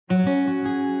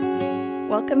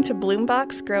Welcome to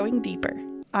Bloombox Growing Deeper.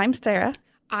 I'm Sarah.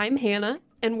 I'm Hannah,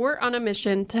 and we're on a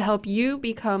mission to help you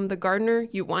become the gardener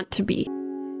you want to be.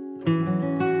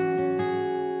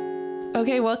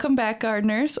 Okay, welcome back,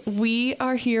 gardeners. We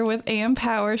are here with Ann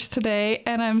Powers today,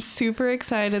 and I'm super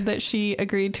excited that she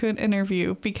agreed to an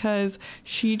interview because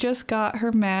she just got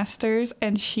her master's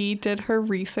and she did her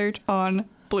research on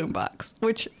Bloombox,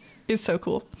 which is so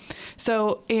cool.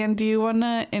 So, Ann, do you want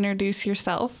to introduce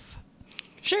yourself?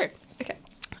 Sure.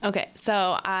 Okay,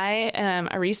 so I am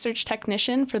a research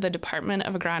technician for the Department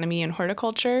of Agronomy and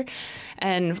Horticulture,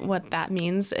 and what that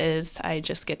means is I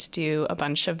just get to do a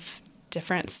bunch of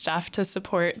different stuff to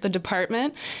support the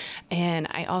department, and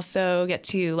I also get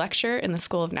to lecture in the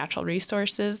School of Natural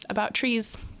Resources about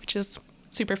trees, which is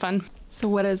super fun. So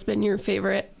what has been your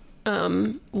favorite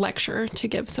lecture to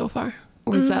give so far?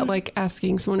 Or is that like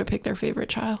asking someone to pick their favorite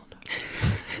child?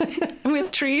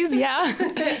 With trees, yeah.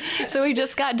 So we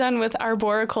just got done with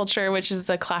arboriculture, which is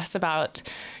a class about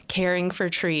caring for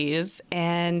trees.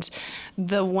 And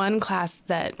the one class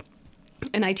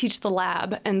and I teach the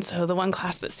lab, and so the one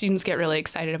class that students get really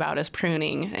excited about is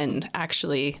pruning and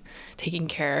actually taking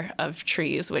care of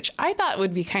trees, which I thought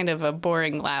would be kind of a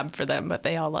boring lab for them, but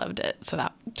they all loved it. So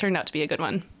that turned out to be a good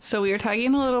one. So we were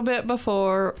talking a little bit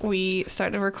before we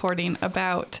started recording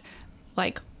about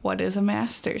what is a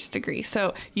master's degree.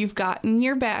 So you've gotten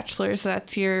your bachelor's,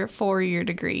 that's your 4-year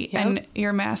degree, Yep. and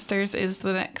your master's is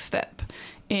the next step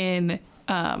in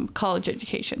college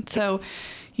education. So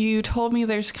you told me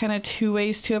there's kind of 2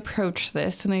 ways to approach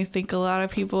this, and I think a lot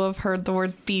of people have heard the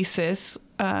word thesis.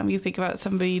 You think about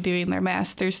somebody doing their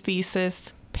master's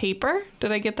thesis paper.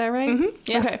 Did I get that right? Mm-hmm,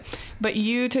 yeah. Okay. But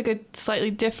you took a slightly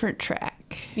different track.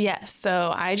 Yes,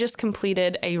 so I just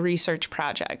completed a research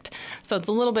project. So it's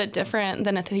a little bit different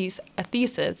than a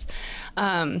thesis.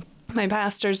 My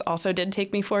master's also did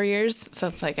take me 4 years, so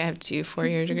it's like I have 2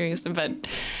 4-year degrees. But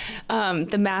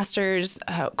the master's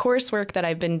coursework that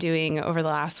I've been doing over the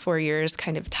last 4 years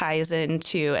kind of ties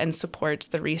into and supports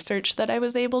the research that I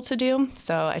was able to do.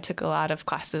 So I took a lot of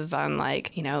classes on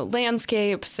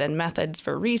landscapes and methods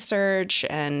for research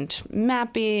and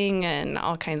mapping and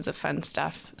all kinds of fun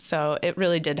stuff. So it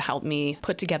really did help me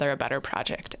put together a better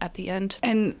project at the end.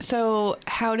 And so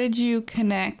how did you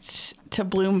connect to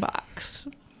Bloombox?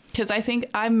 Because I think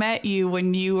I met you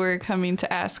when you were coming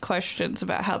to ask questions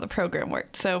about how the program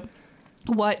worked. So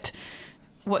what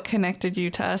connected you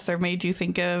to us or made you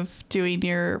think of doing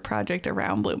your project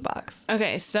around Bloombox?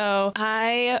 Okay, so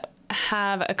I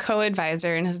have a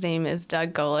co-advisor, and his name is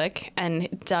Doug Golick, and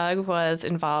Doug was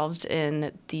involved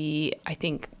in the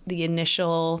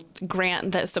initial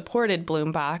grant that supported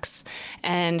Bloombox,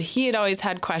 and he had always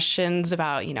had questions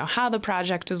about, how the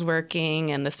project was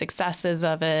working and the successes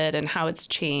of it and how it's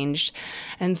changed.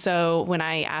 And so when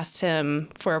I asked him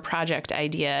for a project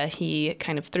idea, he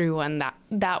kind of threw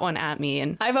that one at me.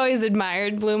 And I've always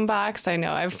admired Bloombox. I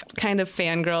know I've kind of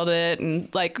fangirled it and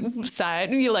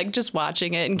just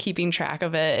watching it and keeping track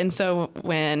of it. And so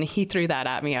when he threw that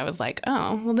at me, I was like,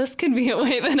 oh, well, this could be a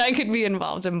way that I could be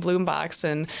involved in Bloombox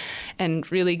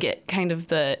and really get kind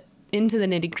of into the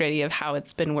nitty-gritty of how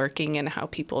it's been working and how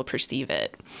people perceive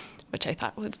it, which I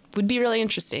thought would be really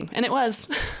interesting. And it was.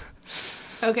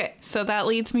 Okay, so that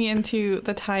leads me into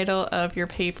the title of your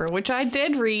paper, which I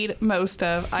did read most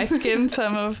of. I skimmed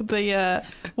some of the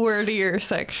wordier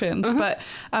sections, but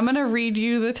I'm going to read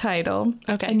you the title.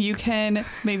 Okay. And you can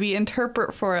maybe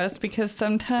interpret for us, because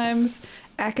sometimes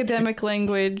academic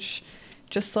language,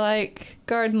 just like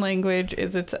garden language,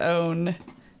 is its own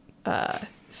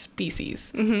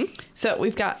species. Mm-hmm. So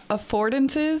we've got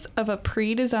affordances of a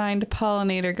pre-designed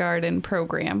pollinator garden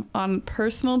program on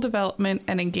personal development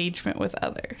and engagement with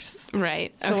others.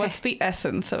 Right. So what's the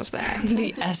essence of that?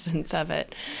 The essence of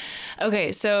it.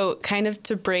 Okay, so kind of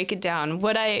to break it down,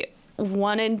 what I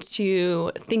wanted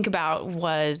to think about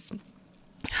was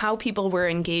how people were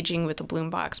engaging with the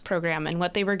Bloombox program and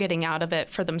what they were getting out of it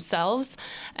for themselves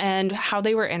and how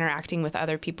they were interacting with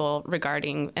other people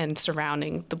regarding and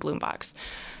surrounding the Bloombox.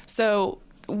 So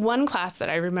one class that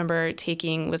I remember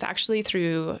taking was actually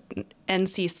through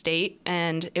NC State,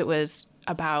 and it was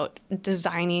about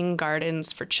designing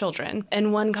gardens for children.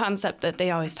 And one concept that they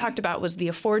always talked about was the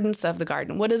affordance of the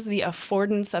garden. What is the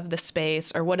affordance of the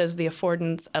space, or what is the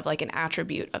affordance of an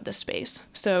attribute of the space?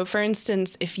 So for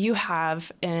instance, if you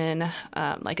have in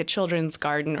a children's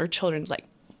garden or children's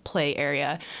play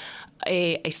area,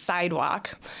 a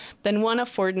sidewalk, then one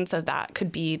affordance of that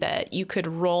could be that you could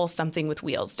roll something with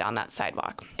wheels down that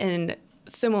sidewalk. And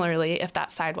similarly, if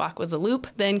that sidewalk was a loop,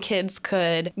 then kids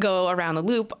could go around the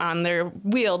loop on their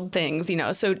wheeled things,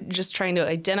 So just trying to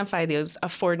identify those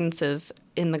affordances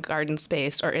in the garden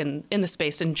space or in the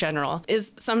space in general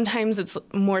is sometimes it's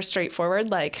more straightforward,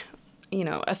 like, you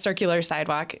know, a circular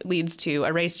sidewalk leads to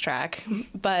a racetrack,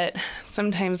 but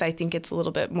sometimes I think it's a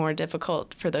little bit more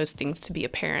difficult for those things to be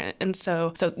apparent. And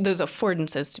so those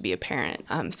affordances to be apparent.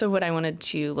 So what I wanted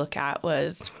to look at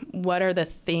was what are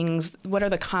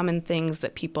the common things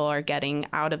that people are getting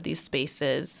out of these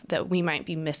spaces that we might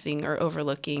be missing or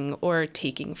overlooking or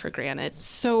taking for granted.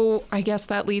 So I guess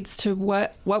that leads to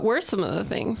what were some of the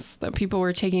things that people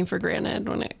were taking for granted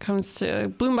when it comes to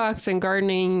bloom box and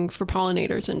gardening for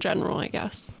pollinators in general, I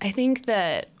guess. I think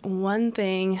that one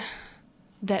thing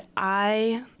that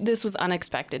this was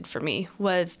unexpected for me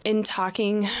was in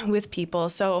talking with people.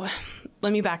 So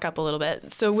let me back up a little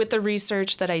bit. So with the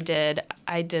research that I did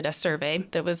a survey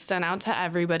that was sent out to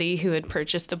everybody who had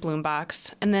purchased a bloom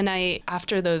box. And then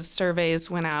after those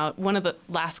surveys went out, one of the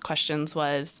last questions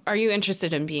was, are you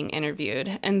interested in being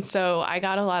interviewed? And so I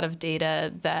got a lot of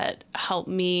data that helped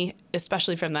me,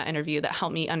 especially from that interview, that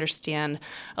helped me understand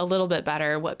a little bit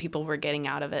better what people were getting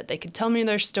out of it. They could tell me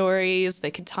their stories.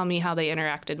 They could tell me how they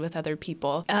interacted with other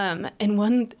people. And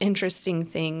one interesting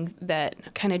thing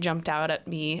that kind of jumped out at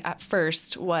me at first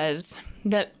was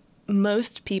that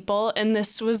most people, and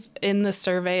this was in the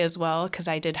survey as well, because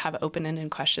I did have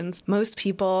open-ended questions, most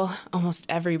people, almost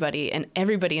everybody, and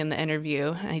everybody in the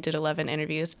interview, I did 11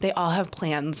 interviews, they all have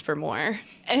plans for more.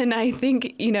 And I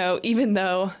think, you know, even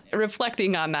though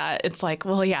reflecting on that, it's like,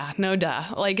 well, yeah, no duh.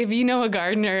 Like if you know a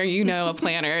gardener, you know a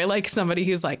planner, like somebody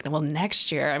who's like, well,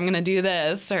 next year I'm going to do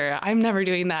this, or I'm never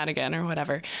doing that again, or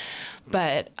whatever.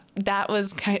 But that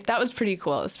was pretty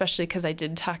cool, especially because I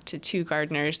did talk to 2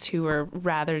 gardeners who were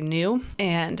rather new,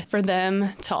 and for them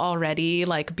to already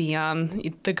like be on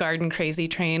the garden crazy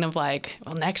train of like,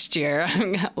 well, next year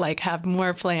I'm gonna like have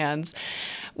more plans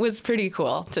was pretty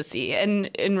cool to see. And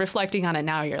in reflecting on it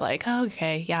now, you're like, oh,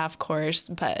 okay, yeah, of course,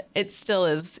 but it still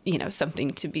is, you know,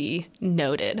 something to be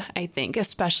noted, I think,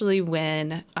 especially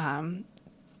when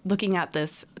looking at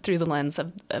this through the lens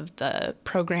of the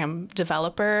program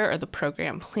developer or the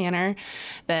program planner,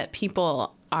 that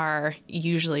people are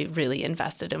usually really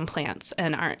invested in plants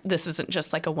and this isn't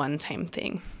just like a one-time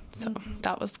thing. So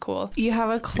that was cool. You have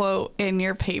a quote in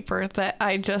your paper that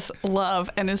I just love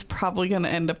and is probably going to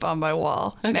end up on my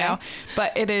wall now.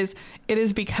 But it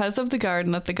is because of the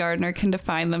garden that the gardener can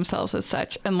define themselves as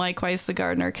such, and likewise the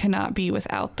gardener cannot be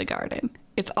without the garden.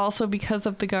 It's also because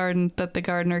of the garden that the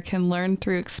gardener can learn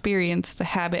through experience the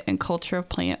habit and culture of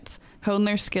plants, hone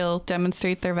their skill,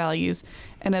 demonstrate their values,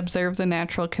 and observe the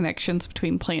natural connections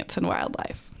between plants and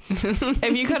wildlife.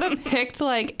 If you could have picked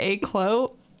like a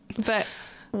quote that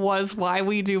was why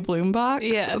we do bloom box,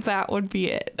 that would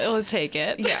be it. We'll take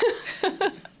it. Yeah.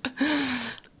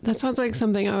 That sounds like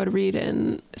something I would read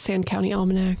in Sand County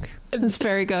Almanac. It's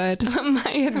very good.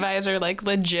 My advisor like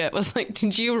legit was like,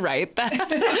 did you write that?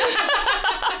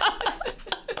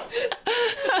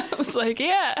 I was like,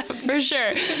 yeah, for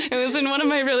sure. It was in one of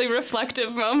my really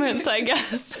reflective moments, I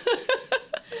guess.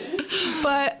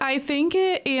 But I think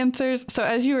it answers. So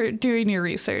as you were doing your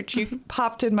research, you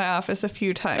popped in my office a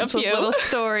few times with little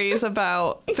stories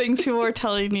about things people were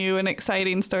telling you and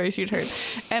exciting stories you'd heard.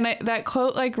 And that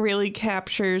quote like really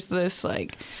captures this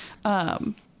like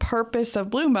purpose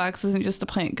of bloom box isn't just to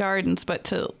plant gardens, but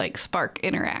to like spark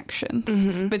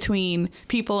interactions between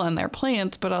people and their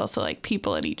plants, but also like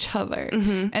people and each other.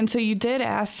 And so you did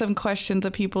ask some questions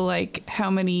of people like, how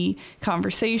many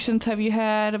conversations have you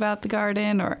had about the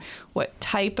garden, or what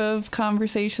type of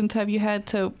conversations have you had?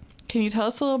 So can you tell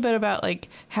us a little bit about like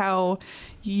how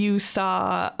you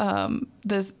saw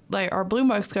this, like our bloom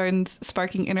box gardens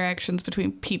sparking interactions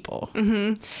between people?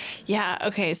 Yeah.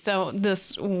 Okay. So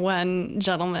this one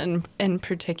gentleman in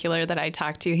particular that I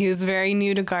talked to, he was very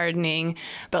new to gardening,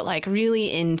 but like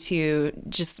really into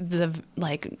just the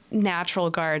like natural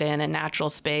garden and natural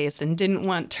space, and didn't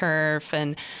want turf.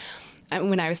 And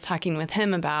when I was talking with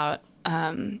him about,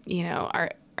 you know,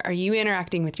 are you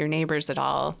interacting with your neighbors at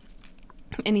all?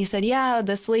 And he said, yeah,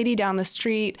 this lady down the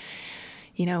street,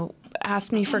 you know,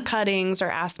 asked me for cuttings or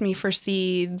asked me for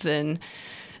seeds, and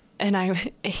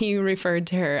he referred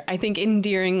to her, I think,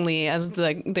 endearingly as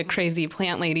the crazy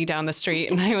plant lady down the street.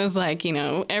 And I was like, you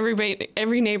know,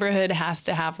 every neighborhood has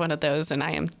to have one of those, and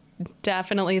I am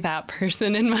definitely that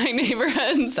person in my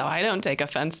neighborhood, so I don't take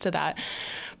offense to that.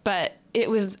 But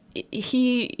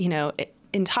he, you know,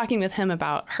 in talking with him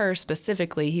about her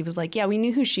specifically, he was like, yeah, we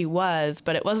knew who she was,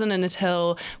 but it wasn't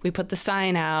until we put the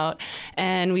sign out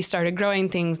and we started growing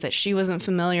things that she wasn't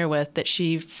familiar with that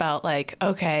she felt like,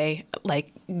 okay,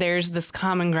 like there's this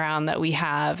common ground that we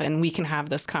have and we can have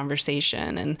this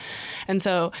conversation. And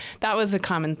so that was a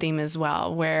common theme as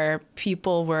well, where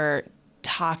people were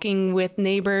talking with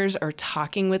neighbors or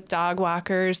talking with dog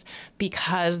walkers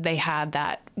because they had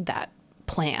that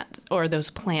plant or those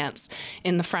plants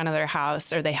in the front of their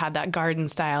house, or they had that garden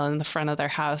style in the front of their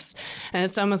house. And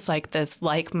it's almost like this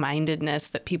like-mindedness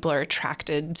that people are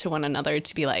attracted to one another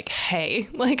to be like, hey,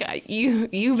 like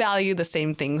you value the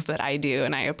same things that I do,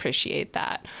 and I appreciate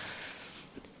that.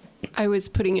 I was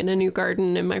putting in a new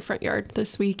garden in my front yard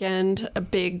this weekend, a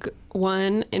big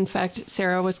one. In fact,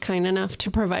 Sarah was kind enough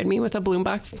to provide me with a bloom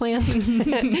box plant.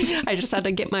 I just had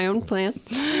to get my own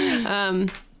plants.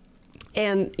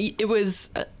 And it was,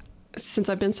 since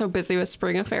I've been so busy with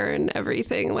Spring Affair and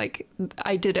everything, like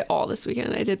I did it all this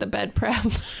weekend. I did the bed prep,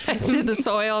 I did the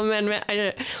soil amendment, I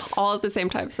did it all at the same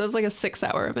time. So it was like a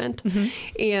 6-hour event.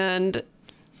 And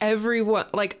everyone,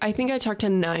 like I think I talked to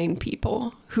 9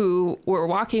 people who were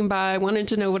walking by, wanted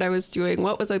to know what I was doing,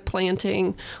 what was I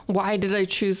planting, why did I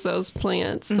choose those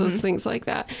plants, those things like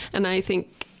that. And I think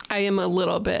I am a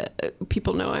little bit,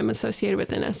 people know I'm associated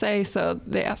with NSA, so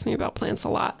they ask me about plants a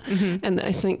lot. And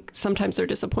I think sometimes they're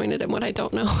disappointed in what I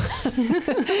don't know.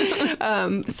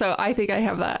 So I think I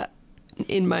have that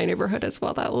in my neighborhood as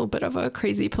well, that little bit of a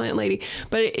crazy plant lady.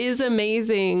 But it is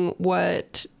amazing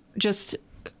what just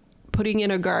putting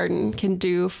in a garden can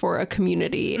do for a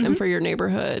community and for your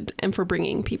neighborhood and for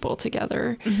bringing people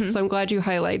together. So I'm glad you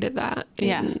highlighted that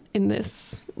in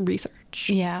this research.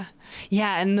 Yeah.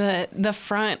 Yeah. And the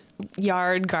front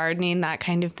yard gardening, that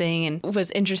kind of thing. And it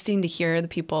was interesting to hear the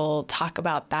people talk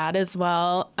about that as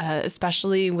well,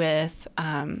 especially with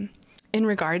in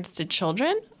regards to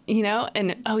children. You know,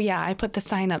 and oh yeah, I put the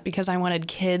sign up because I wanted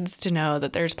kids to know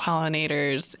that there's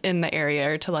pollinators in the area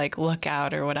or to like look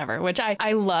out or whatever, which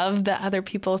I love that other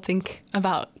people think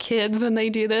about kids when they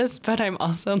do this, but I'm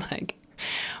also like,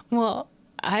 well,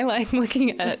 I like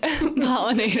looking at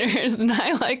pollinators and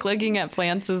I like looking at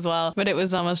plants as well. But it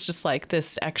was almost just like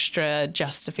this extra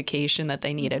justification that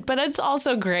they needed. But it's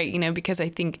also great, you know, because I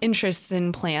think interests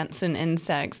in plants and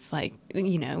insects, like,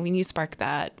 you know, when you spark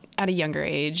that at a younger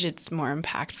age, it's more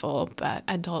impactful. But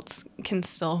adults can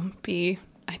still be,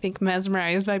 I think,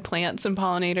 mesmerized by plants and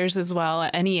pollinators as well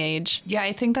at any age. Yeah,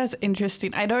 I think that's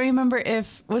interesting. I don't remember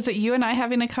was it you and I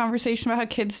having a conversation about how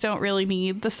kids don't really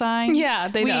need the sign? Yeah,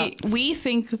 they don't. We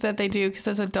think that they do because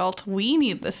as adults, we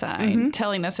need the sign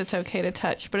telling us it's okay to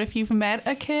touch. But if you've met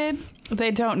a kid,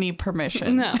 they don't need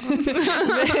permission. No.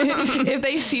 If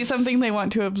they see something they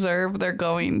want to observe, they're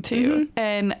going to.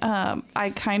 And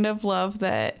I kind of love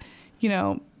that, you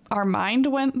know, our mind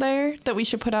went there, that we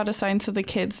should put out a sign so the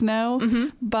kids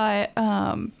know. But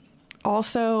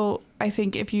also, I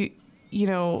think if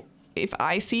if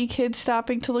I see kids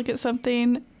stopping to look at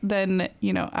something, then,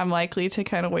 you know, I'm likely to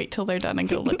kind of wait till they're done and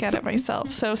go look at it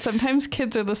myself. So sometimes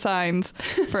kids are the signs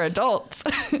for adults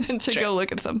to go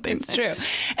look at something. It's true.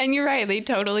 And you're right. They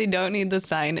totally don't need the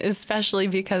sign, especially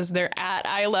because they're at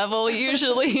eye level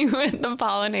usually with the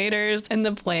pollinators and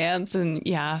the plants. And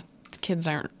yeah, kids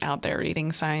aren't out there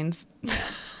reading signs.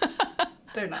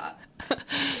 They're not.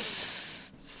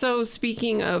 So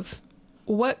speaking of,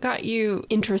 what got you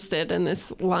interested in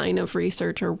this line of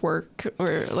research or work?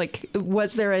 Or like,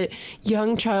 was there a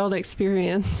young child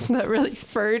experience that really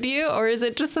spurred you? Or is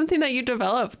it just something that you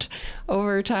developed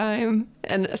over time?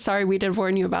 And sorry, we did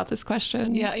warn you about this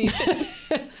question. Yeah. You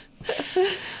did.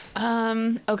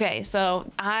 Okay,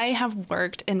 so I have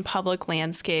worked in public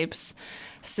landscapes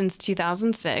since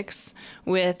 2006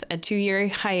 with a 2-year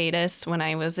hiatus when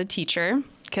I was a teacher,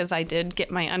 because I did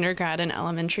get my undergrad in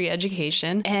elementary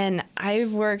education. And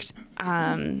I've worked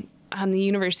on the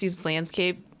university's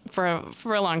landscape for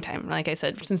a long time, like I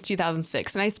said, since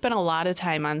 2006. And I spent a lot of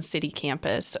time on city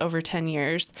campus, over 10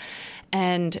 years.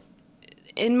 And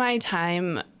in my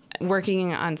time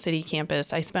working on city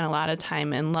campus, I spent a lot of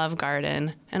time in Love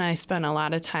Garden, and I spent a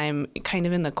lot of time kind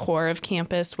of in the core of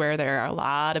campus where there are a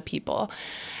lot of people.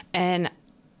 And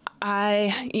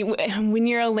when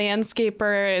you're a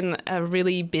landscaper in a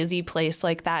really busy place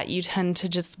like that, you tend to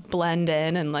just blend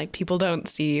in and like people don't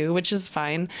see you, which is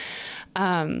fine.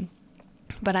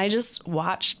 But I just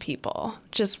watched people,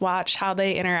 just watch how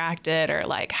they interacted, or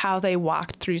like how they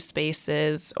walked through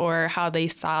spaces, or how they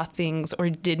saw things or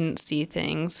didn't see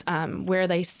things, where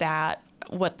they sat,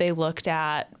 what they looked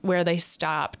at, where they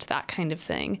stopped, that kind of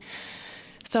thing.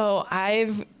 So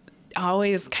I've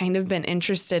always kind of been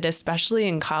interested, especially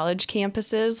in college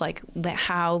campuses, like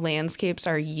how landscapes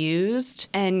are used.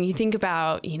 And you think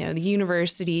about, you know, the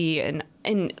university, and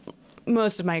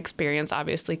most of my experience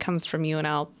obviously comes from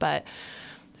UNL, but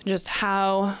just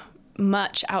how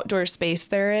much outdoor space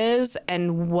there is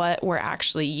and what we're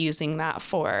actually using that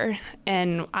for.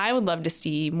 And I would love to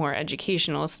see more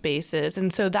educational spaces.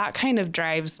 And so that kind of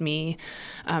drives me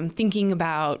thinking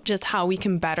about just how we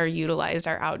can better utilize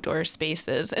our outdoor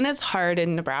spaces. And it's hard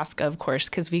in Nebraska, of course,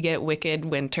 because we get wicked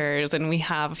winters and we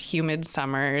have humid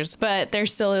summers, but there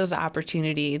still is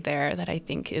opportunity there that I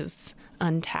think is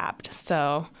untapped.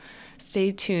 So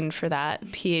stay tuned for that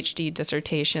PhD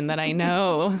dissertation that I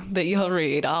know that you'll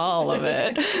read all of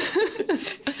it.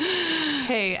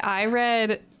 Hey, I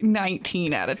read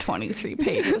 19 out of 23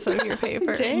 pages of your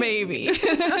paper. Dang. Maybe.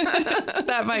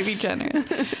 That might be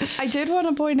generous. I did want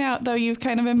to point out, though, you've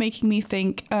kind of been making me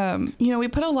think, we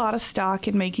put a lot of stock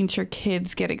in making sure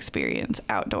kids get experience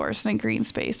outdoors and in green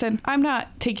space. And I'm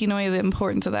not taking away the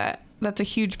importance of that. That's a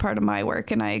huge part of my work,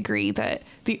 and I agree that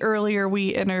the earlier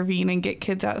we intervene and get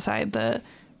kids outside, the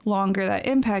longer that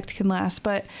impact can last.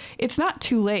 But it's not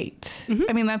too late. Mm-hmm.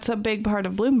 I mean, that's a big part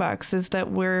of Bloombox, is that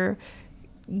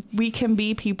we can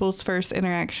be people's first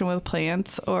interaction with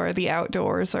plants or the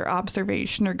outdoors or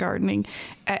observation or gardening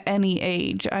at any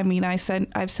age. I mean, I've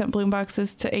sent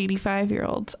Bloomboxes to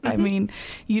 85-year-olds. Mm-hmm. I mean,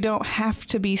 you don't have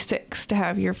to be 6 to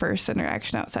have your first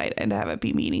interaction outside and to have it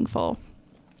be meaningful.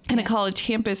 And a college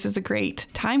campus is a great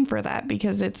time for that,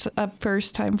 because it's a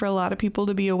first time for a lot of people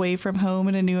to be away from home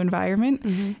in a new environment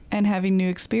mm-hmm. and having new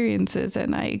experiences.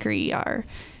 And I agree, our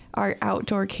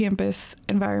outdoor campus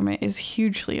environment is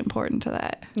hugely important to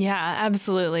that. Yeah,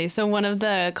 absolutely. So one of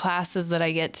the classes that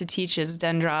I get to teach is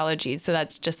dendrology. So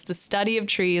that's just the study of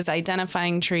trees,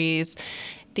 identifying trees,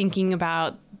 thinking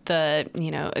about the,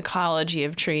 ecology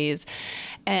of trees.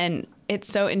 And it's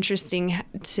so interesting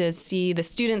to see the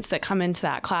students that come into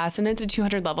that class, and it's a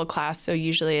 200 level class, so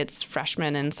usually it's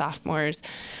freshmen and sophomores.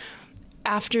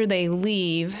 After they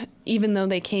leave, even though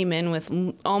they came in with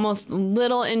almost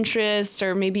little interest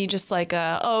or maybe just like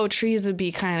trees would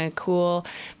be kind of cool,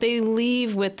 they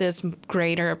leave with this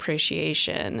greater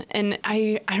appreciation. And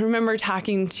I remember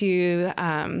talking to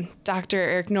Dr.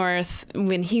 Eric North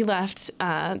when he left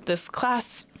this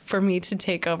class for me to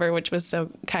take over, which was so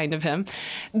kind of him,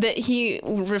 that he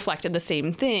reflected the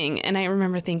same thing. And I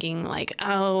remember thinking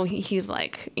he's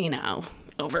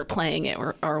overplaying it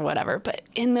or whatever. But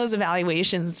in those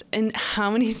evaluations, and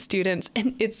how many students,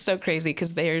 and it's so crazy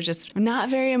because they are just not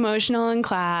very emotional in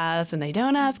class and they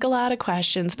don't ask a lot of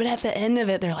questions. But at the end of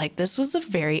it, they're like, this was a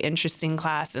very interesting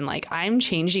class. And I'm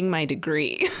changing my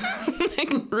degree.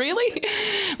 Really?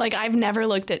 I've never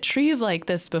looked at trees like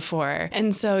this before.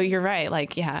 And so you're right.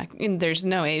 There's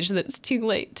no age that's too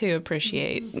late to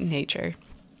appreciate nature.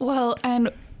 Well, and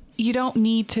you don't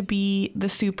need to be the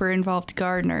super involved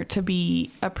gardener to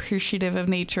be appreciative of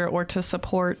nature or to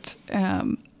support,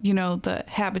 the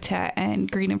habitat and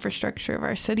green infrastructure of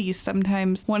our cities.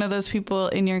 Sometimes one of those people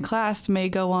in your class may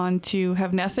go on to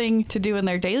have nothing to do in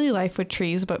their daily life with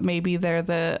trees, but maybe they're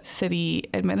the city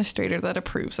administrator that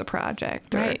approves a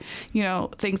project, right. Or,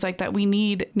 things like that. We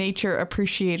need nature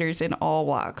appreciators in all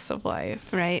walks of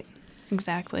life. Right.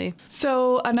 Exactly.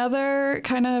 So another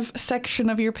kind of section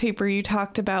of your paper, you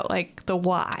talked about the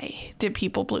why did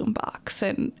people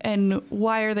Bloombox and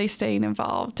why are they staying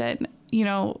involved, and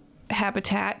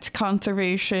habitat,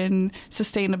 conservation,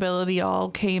 sustainability all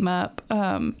came up.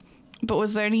 But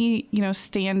was there any,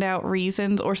 standout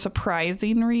reasons or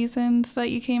surprising reasons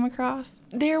that you came across?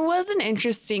 There was an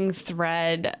interesting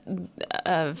thread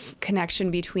of connection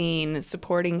between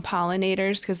supporting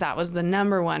pollinators, because that was the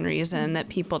number one reason that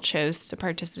people chose to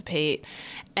participate,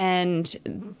 and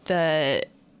the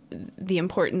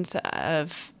importance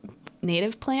of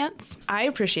native plants. I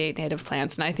appreciate native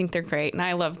plants, and I think they're great, and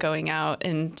I love going out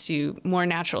into more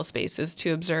natural spaces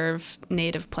to observe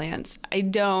native plants.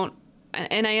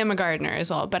 And I am a gardener as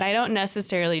well, but I don't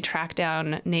necessarily track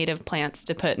down native plants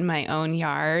to put in my own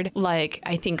yard like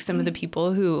I think some of the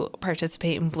people who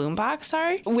participate in Bloombox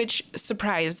are, which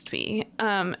surprised me.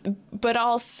 But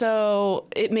also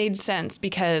it made sense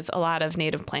because a lot of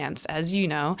native plants, as you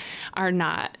know, are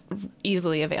not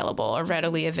easily available or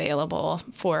readily available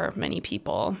for many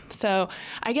people. So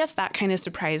I guess that kind of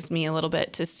surprised me a little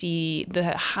bit to see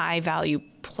the high value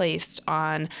placed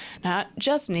on not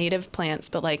just native plants,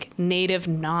 but native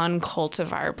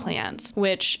non-cultivar plants,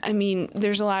 which,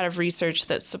 there's a lot of research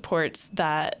that supports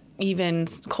that even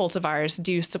cultivars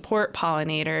do support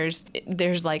pollinators.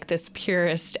 There's this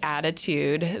purist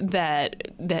attitude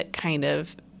that kind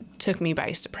of took me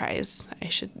by surprise,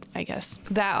 I guess.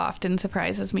 That often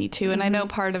surprises me too. And I know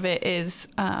part of it is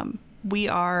we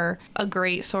are a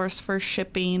great source for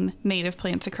shipping native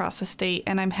plants across the state,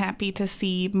 and I'm happy to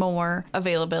see more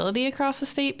availability across the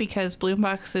state because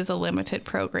Bloombox is a limited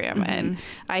program, and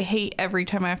I hate every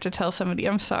time I have to tell somebody,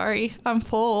 I'm sorry, I'm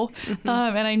full. And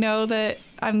I know that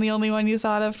I'm the only one you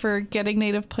thought of for getting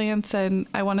native plants, and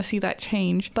I want to see that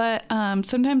change. But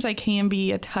sometimes I can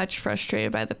be a touch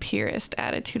frustrated by the purist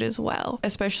attitude as well,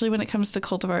 especially when it comes to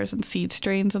cultivars and seed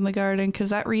strains in the garden, because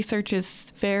that research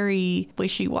is very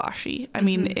wishy-washy. I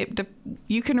mean,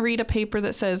 you can read a paper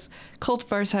that says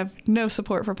cultivars have no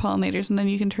support for pollinators, and then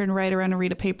you can turn right around and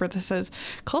read a paper that says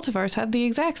cultivars had the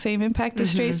exact same impact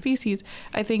as straight species.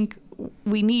 I think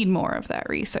we need more of that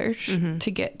research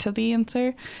to get to the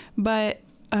answer. But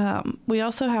we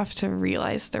also have to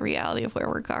realize the reality of where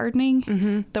we're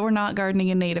gardening, that we're not gardening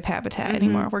in native habitat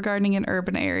anymore. We're gardening in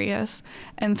urban areas.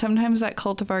 And sometimes that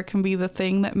cultivar can be the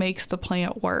thing that makes the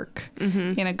plant work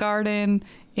in a garden,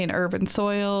 in urban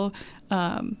soil,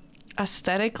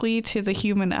 aesthetically to the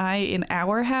human eye in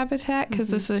our habitat, because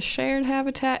this is a shared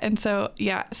habitat. And so,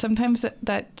 yeah, sometimes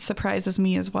that surprises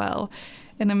me as well.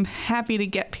 And I'm happy to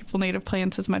get people native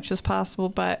plants as much as possible,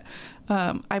 but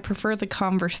I prefer the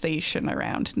conversation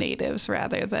around natives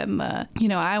rather than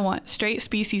I want straight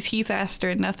species heath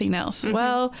aster and nothing else.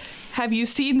 Well, have you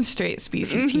seen straight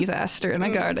species heath aster in a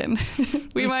garden?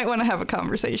 We might want to have a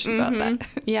conversation about that.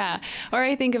 Yeah. Or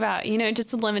I think about,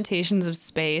 just the limitations of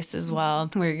space as well,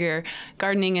 where you're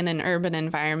gardening in an urban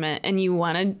environment and you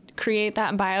want to create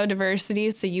that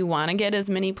biodiversity. So you want to get as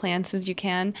many plants as you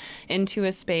can into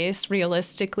a space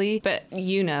realistically. But,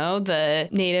 the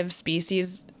native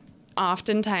species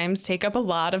oftentimes take up a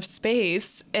lot of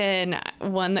space, and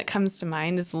one that comes to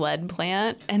mind is lead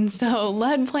plant. And so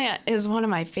lead plant is one of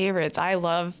my favorites. I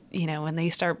love, when they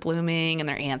start blooming and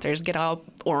their anthers get all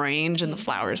orange and the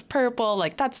flowers purple,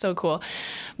 like that's so cool.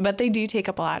 But they do take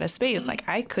up a lot of space. Like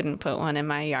I couldn't put one in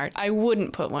my yard. I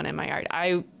wouldn't put one in my yard.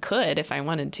 I could if I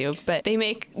wanted to, but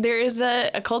there is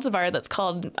a cultivar that's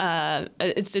called,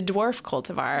 it's a dwarf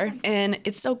cultivar, and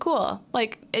it's so cool.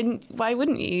 Like, and why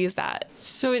wouldn't you use that?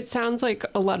 So it sounds like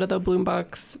a lot of the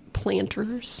Bloombox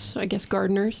planters, I guess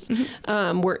gardeners,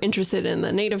 were interested in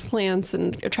the native plants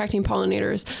and attracting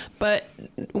pollinators. But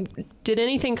did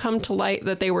anything come to light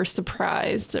that they were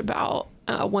surprised about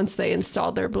once they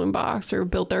installed their Bloombox or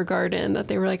built their garden, that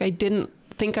they were like, I didn't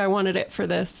think I wanted it for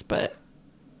this, but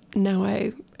now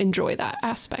I enjoy that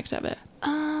aspect of it?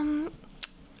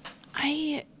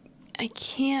 I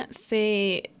can't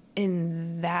say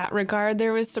in that regard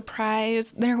there was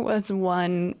surprise. There was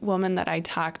one woman that I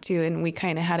talked to, and we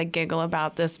kind of had a giggle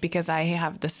about this because I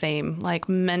have the same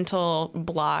mental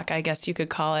block, I guess you could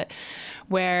call it,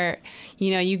 where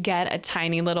you get a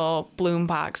tiny little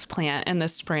Bloombox plant in the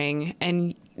spring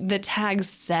and the tag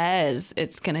says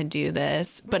it's going to do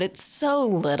this, but it's so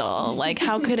little. Like,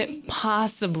 how could it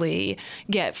possibly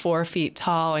get 4 feet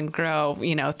tall and grow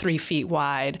 3 feet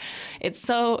wide? It's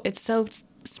so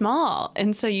small.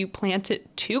 And so you plant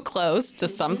it too close to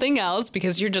something else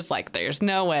because you're just like, there's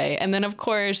no way. And then of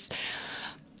course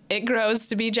it grows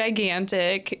to be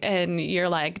gigantic and you're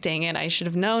like, dang it, I should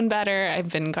have known better.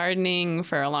 I've been gardening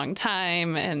for a long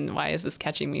time, and why is this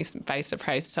catching me by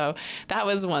surprise? So that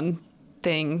was one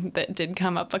thing that did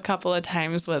come up a couple of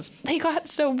times, was they got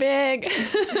so big.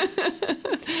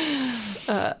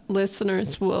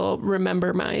 Listeners will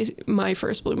remember my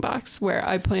first Bloombox where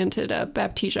I planted a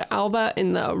Baptisia alba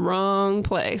in the wrong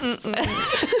place.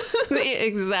 The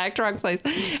exact wrong place.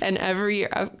 And every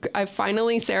year, I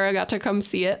finally, Sarah got to come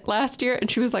see it last year, and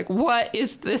she was like, what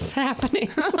is this happening?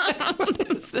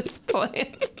 What is this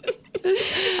plant?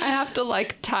 I have to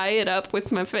tie it up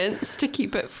with my fence to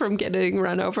keep it from getting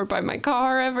run over by my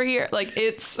car every year.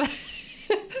 It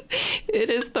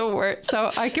is the worst.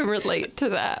 So I can relate to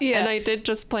that. Yeah. And I did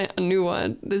just plant a new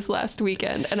one this last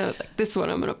weekend, and I was like, this one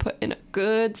I'm going to put in a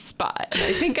good spot. And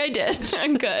I think I did.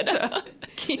 Good. So.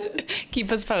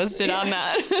 Keep us posted on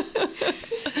that.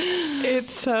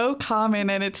 It's so common,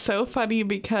 and it's so funny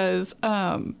because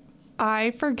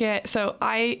I forget. So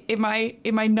in my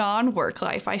non-work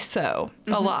life, I sew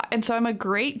a lot, and so I'm a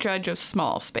great judge of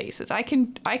small spaces. I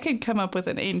can come up with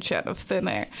an inch out of thin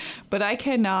air, but I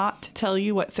cannot tell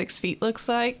you what 6 feet looks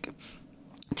like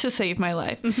to save my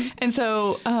life. And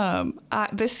so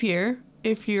this year,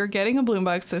 if you're getting a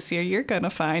Bloombox this year, you're going to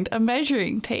find a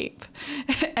measuring tape.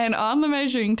 And on the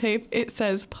measuring tape, it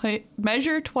says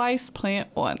measure twice, plant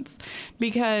once,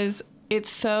 because it's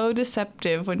so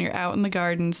deceptive when you're out in the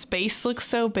garden. Space looks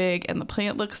so big and the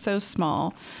plant looks so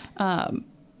small.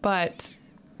 But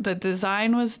the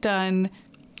design was done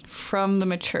from the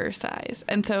mature size.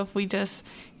 And so if we just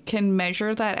can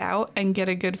measure that out and get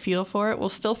a good feel for it, will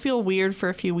still feel weird for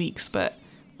a few weeks, but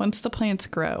once the plants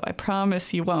grow, I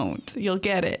promise you won't. You'll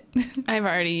get it. I've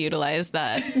already utilized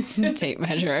that tape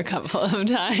measure a couple of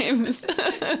times.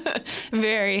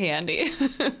 Very handy.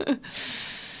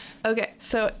 Okay,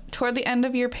 so toward the end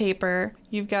of your paper,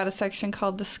 you've got a section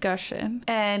called discussion.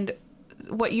 And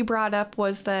what you brought up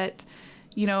was that,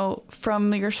 you know,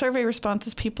 from your survey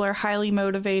responses, people are highly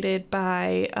motivated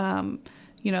by,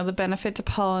 you know, the benefit to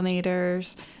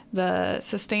pollinators, the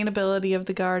sustainability of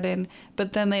the garden,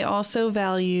 but then they also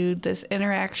valued this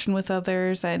interaction with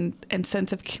others and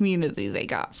sense of community they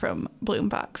got from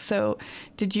Bloombox. So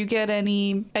did you get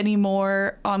any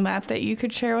more on that you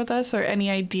could share with us, or any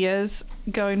ideas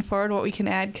going forward, what we can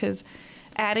add? Because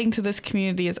adding to this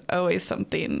community is always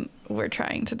something we're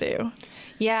trying to do.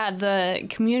 Yeah, the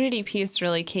community piece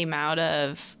really came out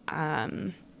of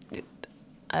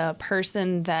a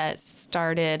person that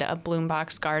started a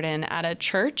Bloombox garden at a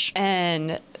church,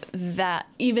 and that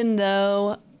even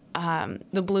though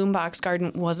the Bloombox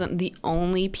garden wasn't the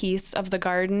only piece of the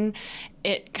garden,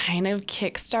 it kind of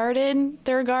kickstarted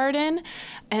their garden.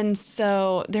 And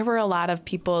so there were a lot of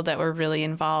people that were really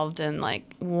involved in like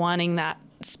wanting that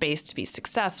space to be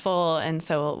successful. And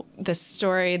so the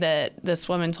story that this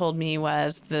woman told me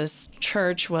was this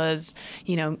church was,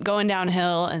 you know, going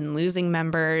downhill and losing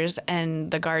members,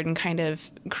 and the garden kind of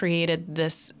created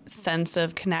this sense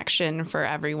of connection for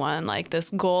everyone, like this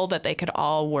goal that they could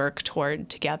all work toward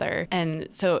together. And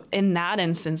so in that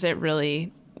instance, it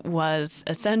really was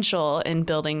essential in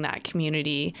building that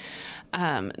community.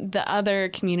 The other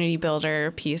community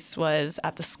builder piece was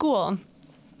at the school.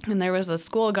 And there was a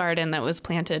school garden that was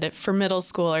planted for middle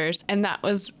schoolers. And that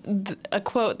was a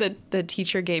quote that the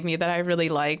teacher gave me that I really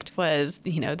liked was,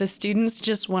 you know, the students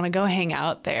just want to go hang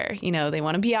out there. You know, they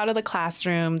want to be out of the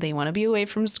classroom. They want to be away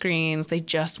from screens. They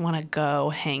just want to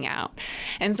go hang out.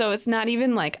 And so it's not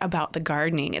even like about the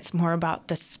gardening. It's more about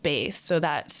the space. So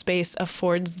that space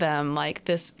affords them like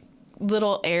this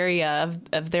little area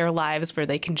of their lives where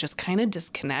they can just kind of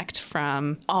disconnect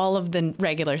from all of the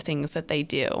regular things that they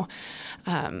do.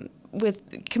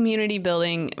 With community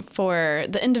building for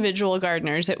the individual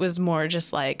gardeners, it was more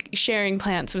just like sharing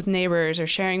plants with neighbors or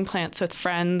sharing plants with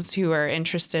friends who are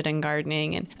interested in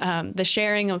gardening. And the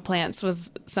sharing of plants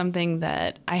was something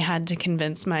that I had to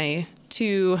convince my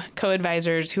 2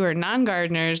 co-advisors who are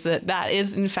non-gardeners that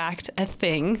is in fact a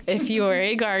thing. If you are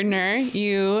a gardener,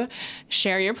 you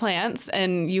share your plants,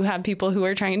 and you have people who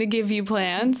are trying to give you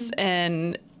plants,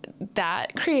 and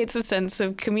that creates a sense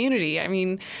of community. I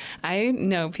mean, I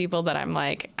know people that I'm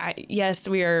like, yes,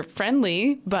 we are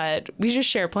friendly, but we just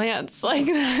share plants. Like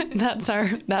that's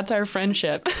our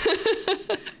friendship.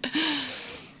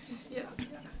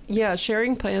 Yeah,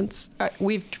 sharing plants.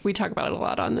 We talk about it a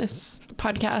lot on this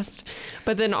podcast,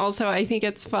 but then also I think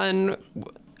it's fun.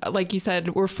 Like you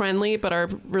said, we're friendly, but our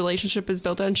relationship is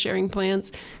built on sharing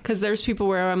plants. Because there's people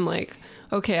where I'm like,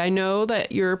 okay, I know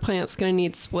that your plant's going to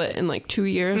need split in like 2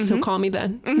 years, so call me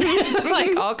then.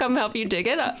 Like, I'll come help you dig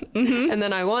it up. And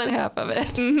then I want half of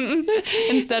it.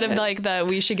 Instead of like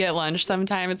we should get lunch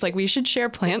sometime, it's like we should share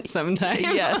plants sometime.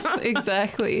 Yes,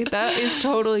 exactly. That is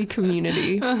totally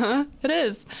community. It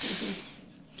is.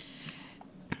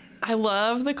 I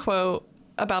love the quote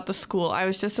about the school. I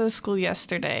was just at a school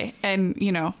yesterday, and,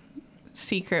 you know,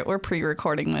 secret, we're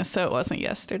pre-recording this, so it wasn't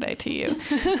yesterday to you.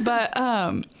 But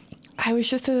I was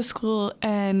just at a school,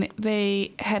 and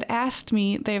they had asked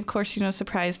me, they of course, you know,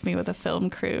 surprised me with a film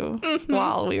crew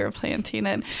while we were planting.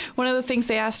 And one of the things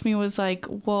they asked me was like,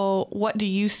 well, what do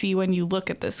you see when you look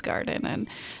at this garden?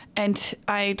 And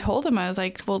I told them, I was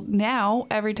like, well, now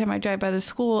every time I drive by the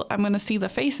school, I'm going to see the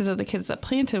faces of the kids that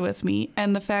planted with me,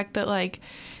 and the fact that like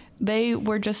they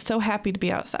were just so happy to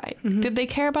be outside. Did they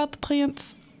care about the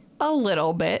plants? A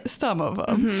little bit, some of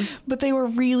them, but they were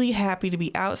really happy to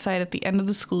be outside at the end of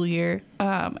the school year.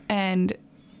 And,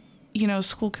 you know,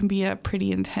 school can be a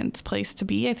pretty intense place to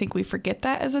be. I think we forget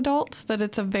that as adults, that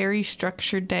it's a very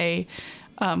structured day,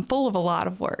 full of a lot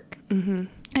of work.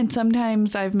 And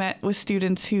sometimes I've met with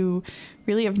students who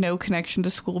really have no connection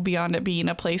to school beyond it being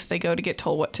a place they go to get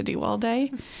told what to do all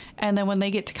day. And then when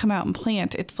they get to come out and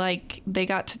plant, it's like they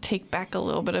got to take back a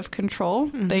little bit of control.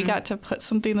 They got to put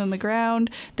something in the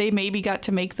ground. They maybe got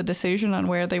to make the decision on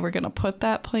where they were going to put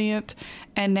that plant.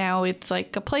 And now it's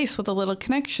like a place with a little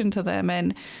connection to them.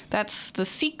 And that's the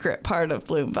secret part of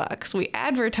Bloombox. We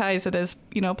advertise it as,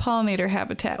 you know, pollinator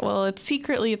habitat. Well,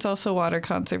 it's also water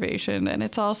conservation, and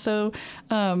it's also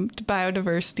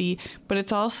biodiversity, but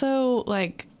it's also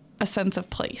like a sense of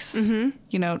place.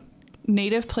 You know,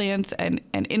 native plants and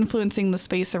influencing the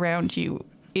space around you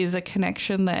is a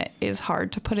connection that is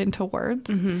hard to put into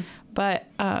words, but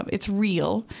it's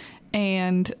real,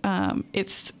 and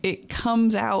it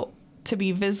comes out to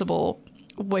be visible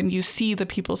when you see the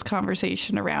people's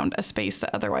conversation around a space that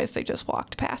otherwise they just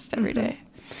walked past every day.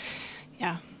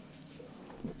 Yeah.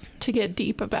 To get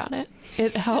deep about it.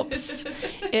 It helps.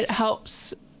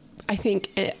 I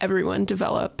think, everyone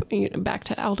develop, back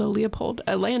to Aldo Leopold,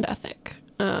 a land ethic.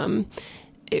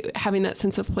 Having that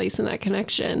sense of place and that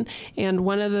connection. And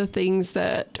one of the things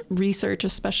that research,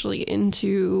 especially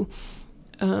into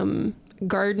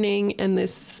gardening and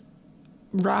this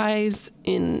rise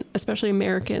in especially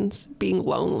Americans being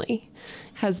lonely,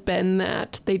 has been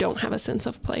that they don't have a sense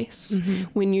of place.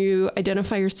 When you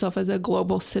identify yourself as a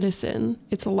global citizen,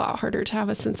 it's a lot harder to have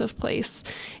a sense of place.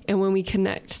 And when we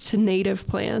connect to native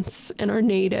plants and our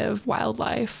native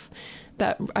wildlife,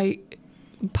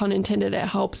 pun intended, it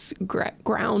helps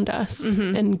ground us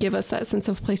and give us that sense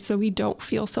of place so we don't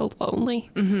feel so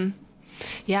lonely.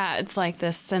 Yeah, it's like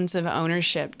this sense of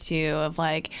ownership too, of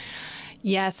like,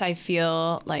 yes, I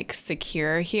feel like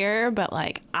secure here, but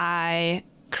like I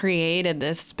created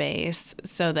this space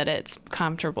so that it's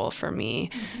comfortable for me.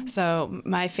 So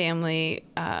my family,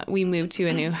 we moved to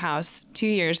a new house 2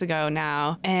 years ago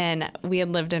now, and we had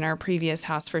lived in our previous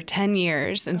house for 10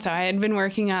 years. And so I had been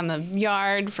working on the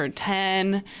yard for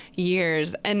 10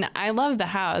 years, and I love the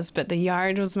house, but the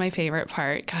yard was my favorite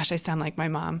part. Gosh, I sound like my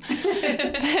mom.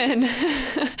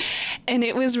 And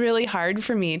it was really hard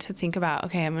for me to think about,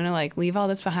 okay, I'm going to like leave all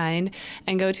this behind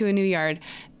and go to a new yard.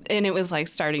 And it was like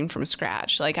starting from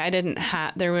scratch. Like I didn't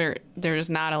have, there was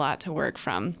not a lot to work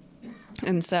from.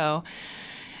 And so,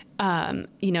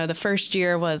 the first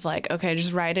year was like, okay,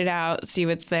 just write it out, see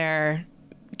what's there,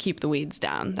 keep the weeds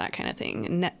down, that kind of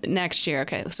thing. Next year,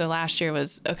 okay, so last year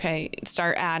was, okay,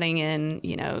 start adding in,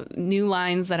 new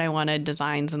lines that I wanted,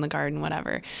 designs in the garden,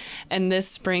 whatever. And this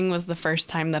spring was the first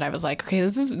time that I was like, okay,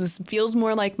 this feels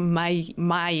more like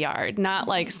my yard, not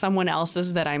like someone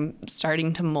else's that I'm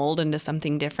starting to mold into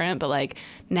something different, but like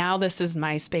now this is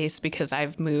my space because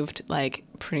I've moved like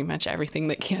pretty much everything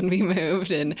that can be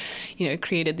moved and,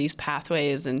 created these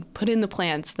pathways and put in the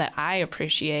plants that I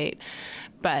appreciate.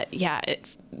 But yeah,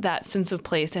 it's that sense of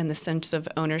place and the sense of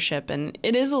ownership. And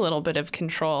it is a little bit of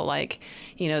control. Like,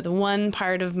 the one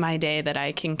part of my day that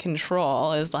I can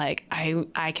control is like,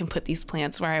 I can put these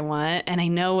plants where I want, and I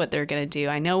know what they're going to do.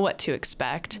 I know what to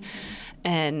expect.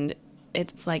 And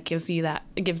it's like,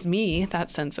 it gives me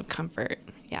that sense of comfort.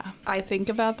 Yeah. I think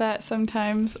about that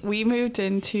sometimes. We moved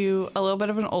into a little bit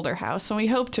of an older house, and we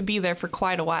hope to be there for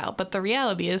quite a while. But the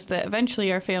reality is that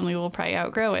eventually our family will probably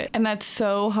outgrow it. And that's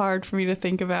so hard for me to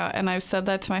think about. And I've said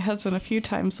that to my husband a few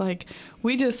times, like,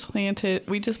 we just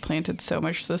planted so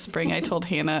much this spring. I told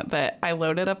Hannah that I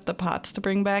loaded up the pots to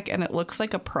bring back, and it looks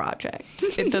like a project.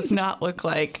 It does not look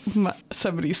like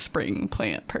somebody's spring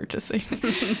plant purchasing.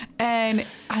 And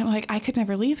I'm like, I could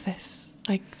never leave this.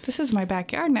 Like, this is my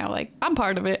backyard now. Like, I'm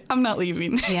part of it. I'm not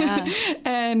leaving. Yeah.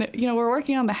 And, we're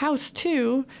working on the house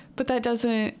too, but that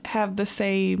doesn't have the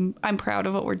same, I'm proud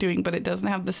of what we're doing, but it doesn't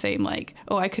have the same, like,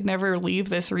 oh, I could never leave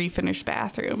this refinished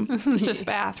bathroom. It's just a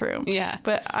bathroom. Yeah.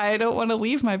 But I don't want to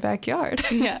leave my backyard.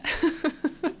 Yeah.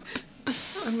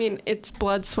 I mean, it's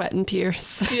blood, sweat, and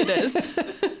tears. It is.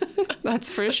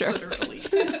 That's for sure. Literally.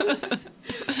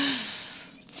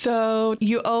 So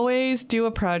you always do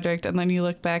a project and then you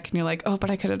look back and you're like, oh, but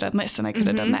I could have done this and I could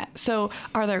have done that. So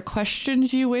are there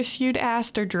questions you wish you'd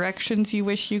asked or directions you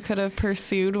wish you could have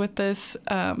pursued with this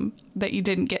that you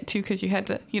didn't get to because you had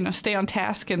to, stay on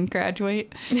task and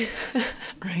graduate?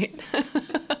 Right.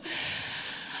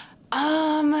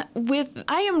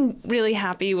 I am really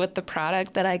happy with the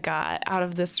product that I got out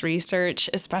of this research,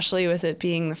 especially with it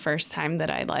being the first time that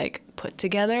I put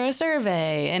together a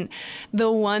survey. And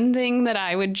the one thing that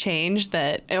I would change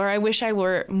or I wish I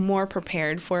were more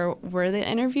prepared for, were the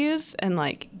interviews and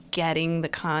getting the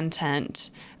content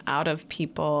out of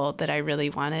people that I really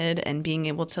wanted and being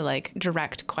able to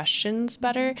direct questions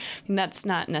better. I mean, that's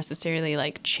not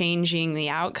necessarily changing the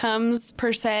outcomes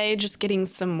per se, just getting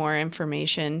some more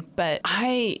information. But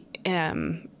I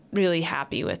am really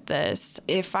happy with this.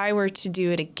 If I were to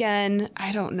do it again,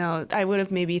 I don't know. I would have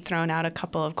maybe thrown out a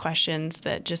couple of questions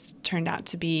that just turned out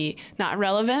to be not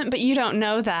relevant, but you don't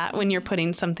know that when you're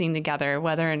putting something together,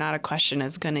 whether or not a question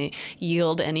is going to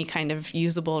yield any kind of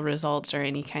usable results or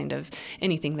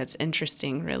anything that's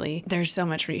interesting, really. There's so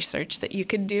much research that you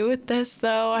could do with this,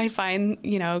 though. I find,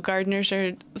 gardeners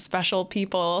are special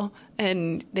people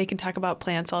and they can talk about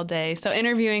plants all day. So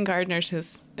interviewing gardeners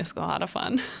is a lot of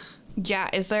fun.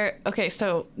 Yeah,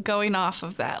 so going off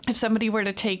of that, if somebody were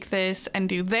to take this and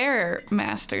do their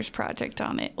master's project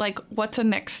on it, like what's a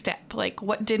next step? Like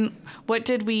what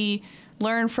did we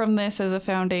learn from this as a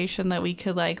foundation that we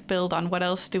could like build on? What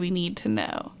else do we need to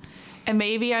know? And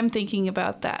maybe I'm thinking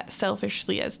about that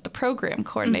selfishly as the program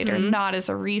coordinator, not as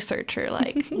a researcher.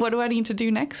 Like, what do I need to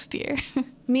do next year?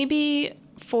 Maybe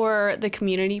for the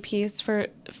community piece for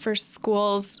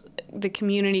schools, the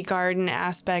community garden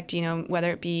aspect, you know,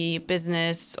 whether it be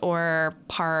business or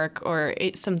park or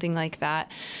something like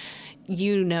that,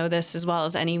 you know this as well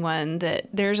as anyone, that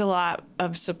there's a lot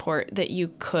of support that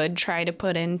you could try to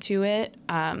put into it,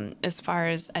 as far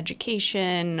as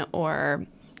education or,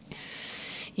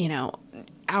 you know,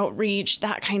 outreach,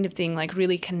 that kind of thing, like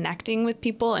really connecting with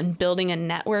people and building a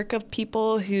network of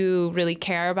people who really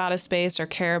care about a space or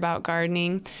care about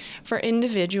gardening. For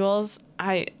individuals,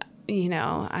 I'm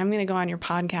going to go on your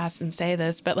podcast and say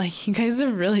this, but like you guys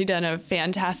have really done a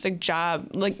fantastic job.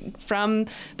 Like from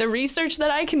the research that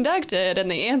I conducted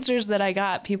and the answers that I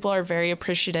got, people are very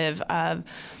appreciative of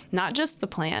not just the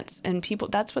plants and people,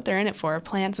 that's what they're in it for,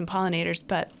 plants and pollinators,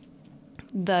 but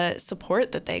the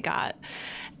support that they got.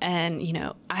 And, you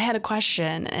know, I had a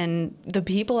question and the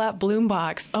people at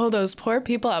Bloombox, those poor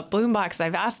people at Bloombox,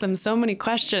 I've asked them so many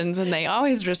questions and they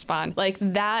always respond. Like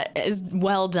that is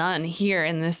well done here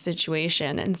in this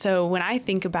situation. And so when I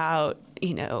think about,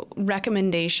 you know,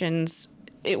 recommendations,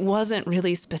 it wasn't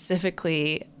really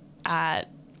specifically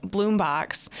at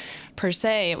Bloombox per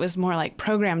se. It was more like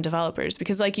program developers,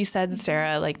 because like you said,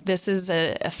 Sarah, like this is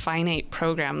a finite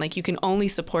program. Like you can only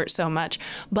support so much,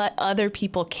 but other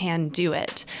people can do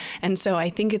it. And so I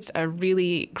think it's a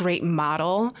really great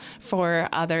model for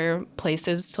other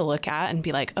places to look at and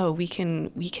be like, oh, we can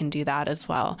do that as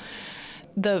well.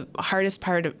 The hardest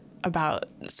part about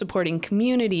supporting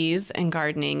communities and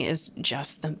gardening is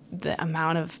just the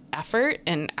amount of effort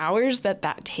and hours that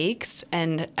takes,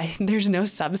 and there's no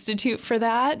substitute for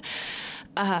that.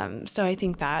 So I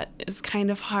think that is kind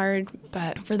of hard,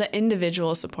 but for the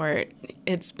individual support,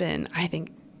 it's been, I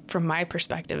think, from my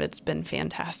perspective, it's been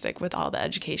fantastic with all the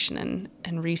education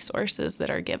and resources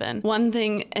that are given. One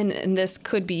thing, and this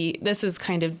is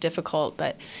kind of difficult,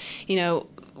 but, you know,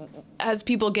 as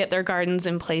people get their gardens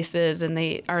in places and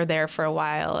they are there for a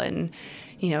while and,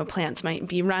 you know, plants might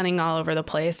be running all over the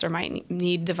place or might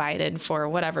need divided for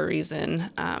whatever reason.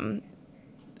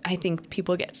 I think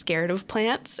people get scared of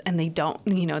plants and they don't,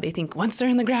 you know, they think once they're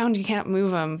in the ground, you can't move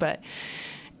them. But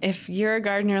if you're a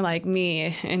gardener like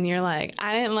me and you're like,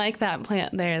 I didn't like that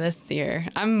plant there this year,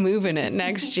 I'm moving it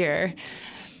next year,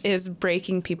 is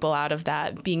breaking people out of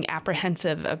that, being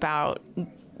apprehensive about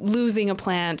losing a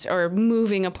plant or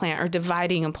moving a plant or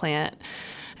dividing a plant.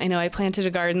 I know I planted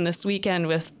a garden this weekend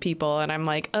with people and I'm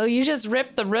like, oh, you just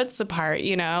rip the roots apart,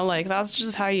 you know, like that's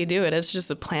just how you do it. It's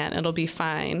just a plant. It'll be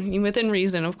fine. Within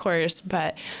reason, of course.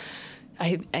 But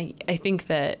I think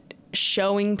that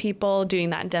showing people, doing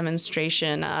that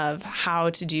demonstration of how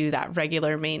to do that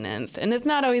regular maintenance, and it's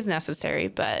not always necessary,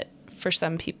 but for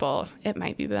some people, it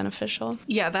might be beneficial.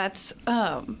 Yeah, that's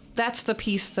the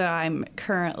piece that I'm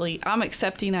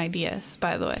accepting ideas,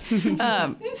 by the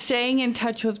way. Staying in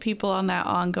touch with people on that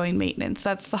ongoing maintenance.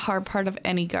 That's the hard part of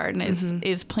any garden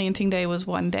is planting day was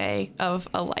one day of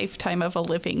a lifetime of a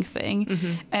living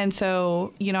thing. And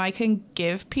so, you know, I can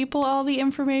give people all the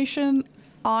information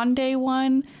on day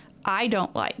one. I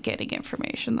don't like getting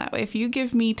information that way. If you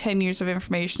give me 10 years of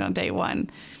information on day one,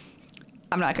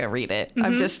 I'm not going to read it.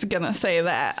 I'm just going to say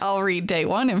that. I'll read day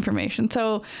one information.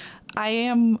 So I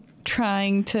am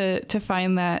trying to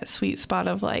find that sweet spot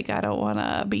of like, I don't want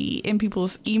to be in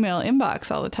people's email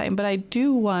inbox all the time, but I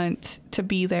do want to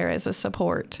be there as a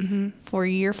support for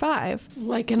year 5.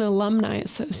 Like an alumni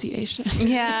association.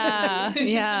 Yeah,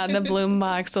 the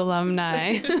Bloombox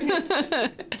alumni.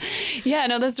 Yeah,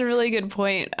 no, that's a really good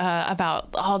point about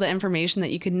all the information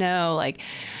that you could know. Like,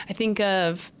 I think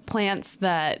of plants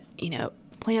that, you know,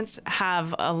 plants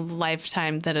have a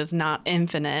lifetime that is not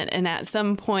infinite, and at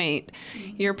some point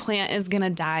your plant is going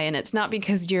to die, and it's not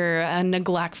because you're a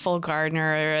neglectful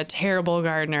gardener or a terrible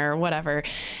gardener or whatever.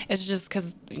 It's just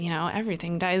because, you know,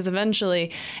 everything dies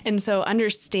eventually. And so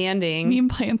understanding... You mean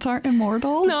plants aren't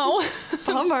immortal? No.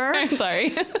 Bummer. I'm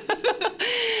sorry.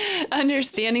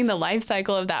 understanding the life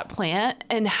cycle of that plant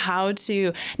and how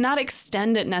to not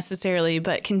extend it necessarily,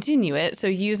 but continue it. So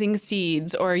using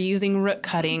seeds or using root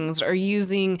cuttings or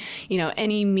using,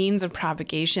 any means of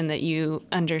propagation that you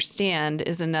understand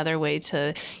is another way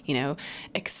to,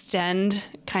 extend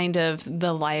kind of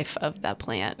the life of that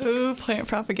plant. Ooh, plant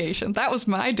propagation. That was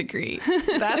my degree.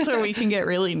 That's where we can get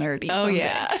really nerdy. Oh, someday.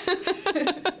 yeah.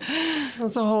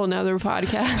 That's a whole nother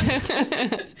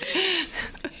podcast.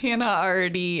 Hannah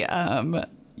already,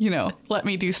 let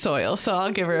me do soil, so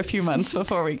I'll give her a few months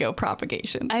before we go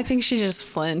propagation. I think she just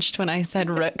flinched when I said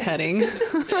root cutting.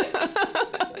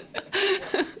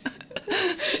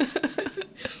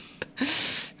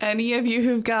 Any of you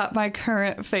who've got my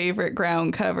current favorite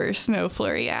ground cover, Snow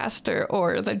Flurry Aster,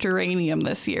 or the geranium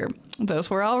this year,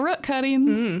 those were all root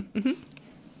cuttings. Mm-hmm.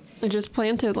 I just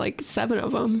planted like 7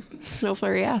 of them, Snow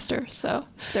Flurry Aster. So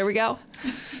there we go.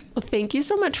 Well, thank you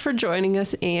so much for joining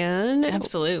us, Anne.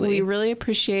 Absolutely. We really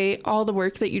appreciate all the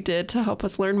work that you did to help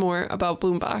us learn more about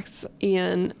Bloombox.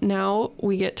 And now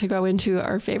we get to go into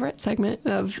our favorite segment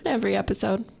of every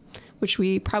episode, which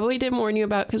we probably didn't warn you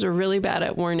about because we're really bad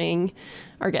at warning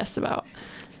our guests about.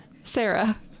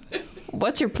 Sarah,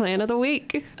 what's your plan of the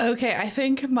week? Okay, I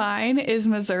think mine is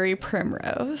Missouri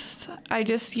Primrose. I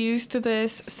just used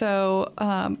this, so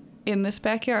in this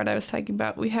backyard I was talking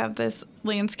about, we have this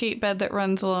landscape bed that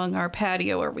runs along our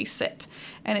patio where we sit.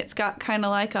 And it's got kind of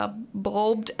like a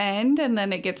bulbed end, and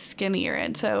then it gets skinnier.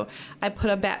 And so I put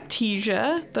a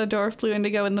Baptisia, the dwarf blue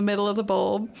indigo, in the middle of the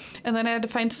bulb. And then I had to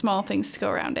find small things to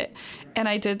go around it. And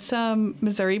I did some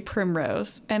Missouri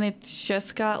Primrose, and it's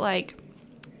just got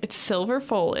it's silver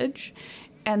foliage.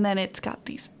 And then it's got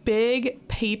these big,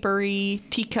 papery,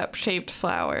 teacup-shaped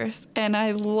flowers. And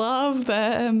I love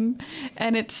them.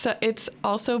 And it's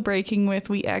also breaking with,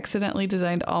 we accidentally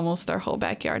designed almost our whole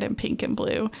backyard in pink and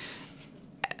blue.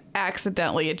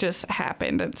 Accidentally, it just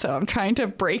happened. And so I'm trying to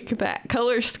break that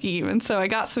color scheme. And so I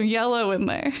got some yellow in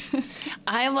there.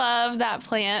 I love that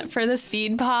plant for the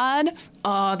seed pod.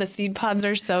 Oh, the seed pods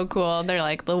are so cool. They're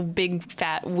like little big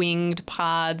fat winged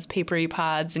pods, papery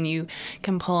pods, and you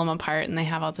can pull them apart and they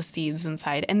have all the seeds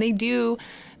inside. And they do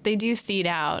seed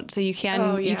out, so you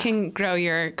can grow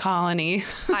your colony.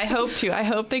 I hope to. I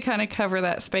hope they kind of cover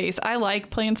that space. I like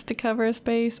plants to cover a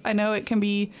space. I know it can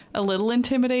be a little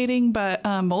intimidating, but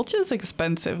mulch is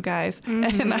expensive, guys.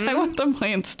 Mm-hmm. And I want the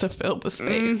plants to fill the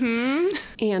space. Mm-hmm.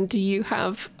 And do you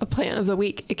have a plant of the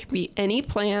week? It could be any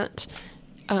plant.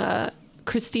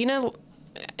 Christina,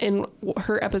 in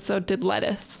her episode, did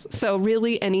lettuce. So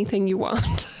really anything you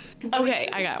want. Okay,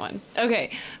 I got one.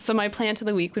 Okay, so my plant of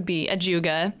the week would be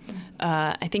ajuga.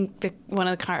 I think one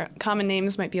of the common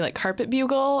names might be like carpet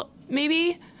bugle,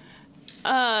 maybe.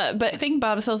 But I think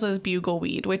Bob sells as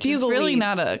bugleweed, which is really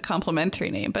not a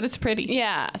complimentary name, but it's pretty.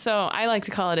 Yeah, so I like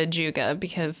to call it ajuga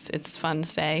because it's fun to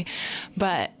say.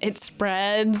 But it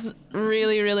spreads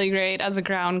really, really great as a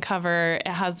ground cover.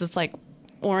 It has this like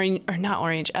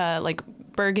like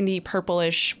burgundy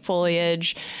purplish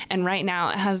foliage, and right now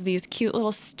it has these cute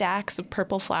little stacks of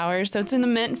purple flowers. So it's in the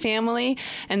mint family,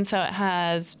 and so it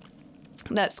has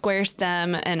that square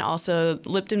stem and also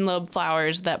Lipton lobe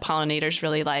flowers that pollinators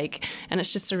really like, and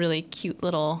it's just a really cute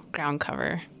little ground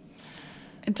cover.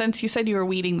 And since you said you were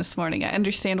weeding this morning, I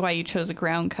understand why you chose a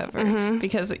ground cover,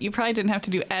 because you probably didn't have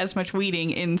to do as much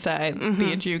weeding inside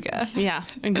the ajuga. Yeah,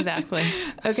 exactly.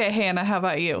 Okay, Hannah, how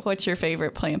about you? What's your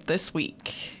favorite plant this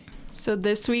week? So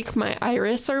this week my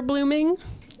iris are blooming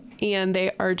and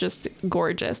they are just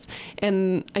gorgeous.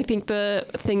 And I think the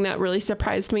thing that really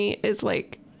surprised me is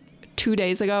 2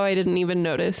 days ago, I didn't even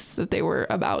notice that they were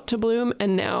about to bloom.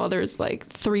 And now there's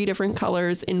 3 different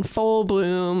colors in full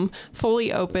bloom,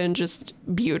 fully open, just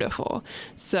beautiful.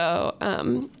 So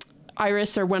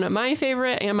iris are one of my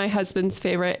favorite and my husband's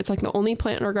favorite. It's the only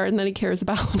plant in our garden that he cares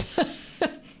about.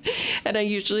 And I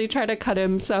usually try to cut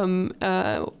him some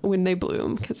when they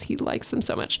bloom because he likes them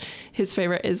so much. His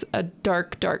favorite is a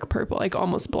dark, dark purple,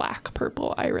 almost black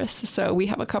purple iris. So we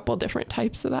have a couple different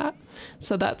types of that.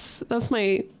 So that's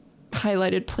my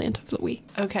highlighted plant of the week.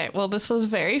 Okay, well, this was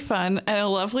very fun and a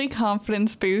lovely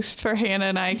confidence boost for Hannah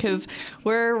and I, because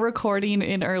we're recording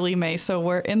in early May, so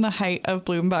we're in the height of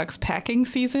Bloombox packing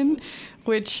season,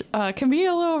 which can be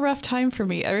a little rough time for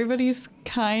me. Everybody's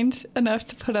kind enough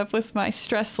to put up with my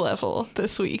stress level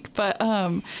this week, but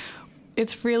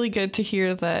it's really good to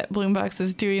hear that Bloombox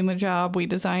is doing the job we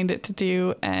designed it to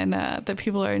do, and that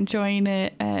people are enjoying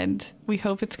it, and we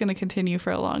hope it's going to continue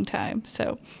for a long time.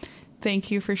 So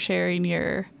thank you for sharing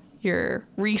your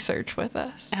research with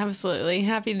us. Absolutely.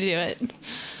 Happy to do it.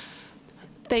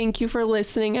 Thank you for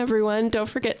listening, everyone. Don't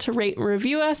forget to rate and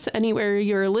review us anywhere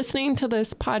you're listening to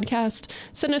this podcast.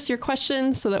 Send us your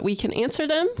questions so that we can answer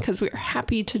them, because we're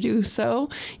happy to do so.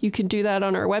 You can do that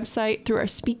on our website through our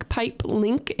SpeakPipe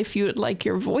link if you would like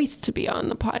your voice to be on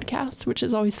the podcast, which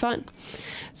is always fun.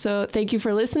 So thank you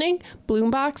for listening.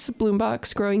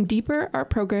 Bloombox, Growing Deeper, our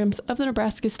programs of the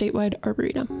Nebraska Statewide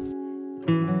Arboretum.